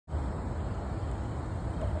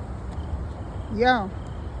Yo,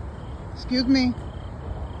 excuse me.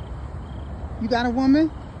 You got a woman?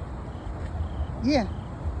 Yeah.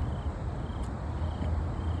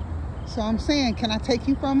 So I'm saying, can I take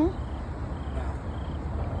you from her? No.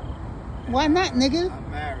 Why not, nigga?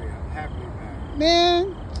 I'm married. I'm happily married.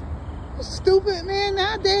 Man, you stupid, man.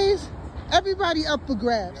 Nowadays, everybody up for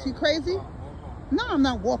grabs. You crazy? Walk on. No, I'm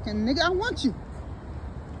not walking, nigga. I want you.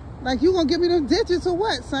 Like, you gonna give me them digits or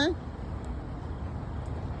what, son?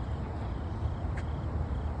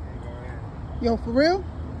 Yo, for real?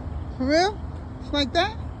 For real? It's like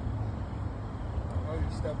that? Oh,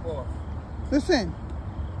 you step off. Listen,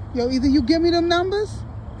 yo, either you give me them numbers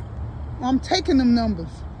or I'm taking them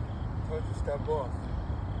numbers. I told you step off.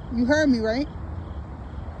 You heard me, right?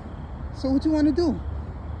 So what you want to do?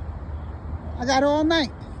 I got all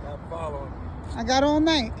night. Stop following me. I got all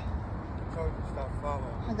night. I told you stop following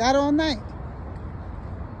me. I got all night.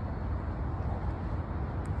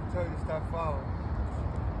 I told you stop following me.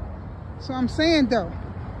 So I'm saying, though,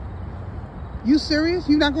 you serious?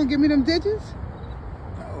 You not going to give me them digits?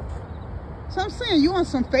 No. So I'm saying, you on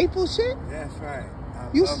some faithful shit? That's right. I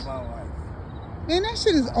You love my wife. Man, that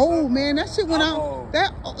shit is old, man. That shit went out.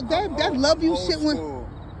 That love you shit went.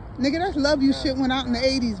 Nigga, that love you shit went out in the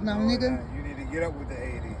 80s, man, nigga. You need to get up with the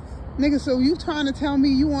 80s. Nigga, so you trying to tell me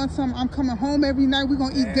you want some, I'm coming home every night, we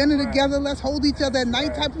gonna eat dinner together, let's hold each other at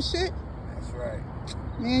night type of shit? That's right.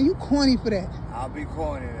 Man, you corny for that. I'll be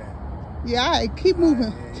corny then. Yeah, all right, keep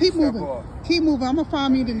moving. Keep moving. Keep moving. I'm gonna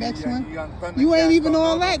find me the next one. You ain't even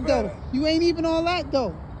all that, though. You ain't even all that,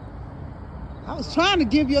 though. I was trying to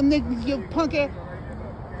give your nigga, your punk ass.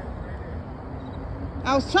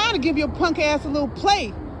 I was trying to give your punk ass a little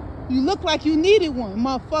play. You look like you needed one,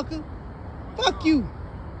 motherfucker. Fuck you.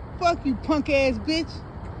 Fuck you, punk ass bitch.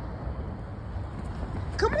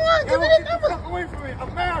 Come on, give me the number. Get away from me.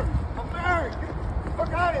 I'm married. I'm married. Get the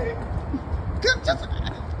fuck out of here.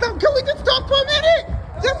 Can we just talk for a minute?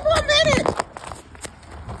 Just for a minute.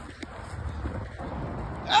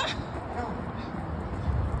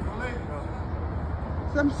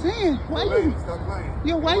 So I'm saying, why you?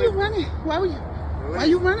 Yo, why you running? Why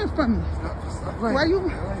you running from me? Why you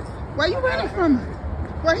running from me?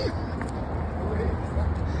 Why you?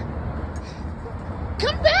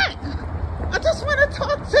 Come back! I just want to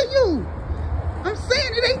talk to you. I'm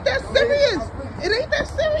saying it ain't that serious. It ain't that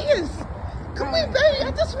serious. Come here, baby.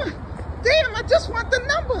 I just want the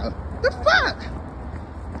number. The fuck?